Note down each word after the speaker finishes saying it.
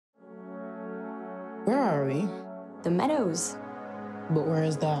Where are we? The Meadows. But where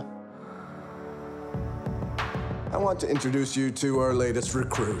is that? I want to introduce you to our latest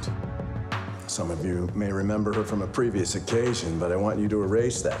recruit. Some of you may remember her from a previous occasion, but I want you to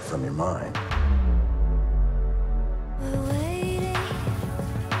erase that from your mind.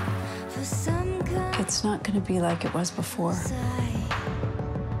 It's not going to be like it was before.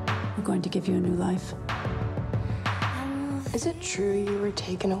 We're going to give you a new life. Is it true you were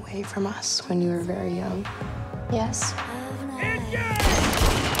taken away from us when you were very young? Yes.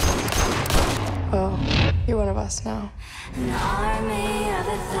 Well, you're one of us now. An army of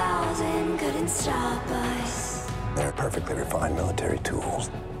 1,000 couldn't stop us. They're perfectly refined military tools.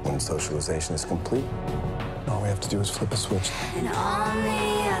 When socialization is complete, all we have to do is flip a switch. And on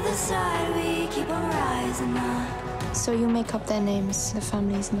the other side, we keep on rising up. So you make up their names, the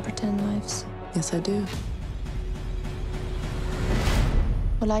families, and the pretend lives? Yes, I do.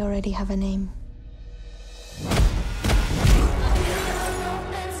 Well, I already have a name.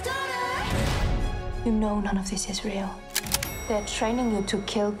 You know none of this is real. They're training you to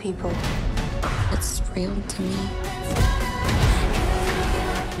kill people. It's real to me.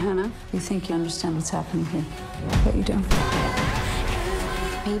 Hanna, you think you understand what's happening here, but you don't.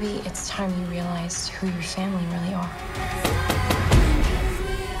 Maybe it's time you realized who your family really are.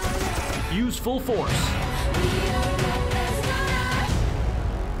 Use full force.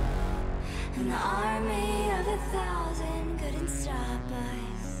 An army of 1,000 couldn't stop us.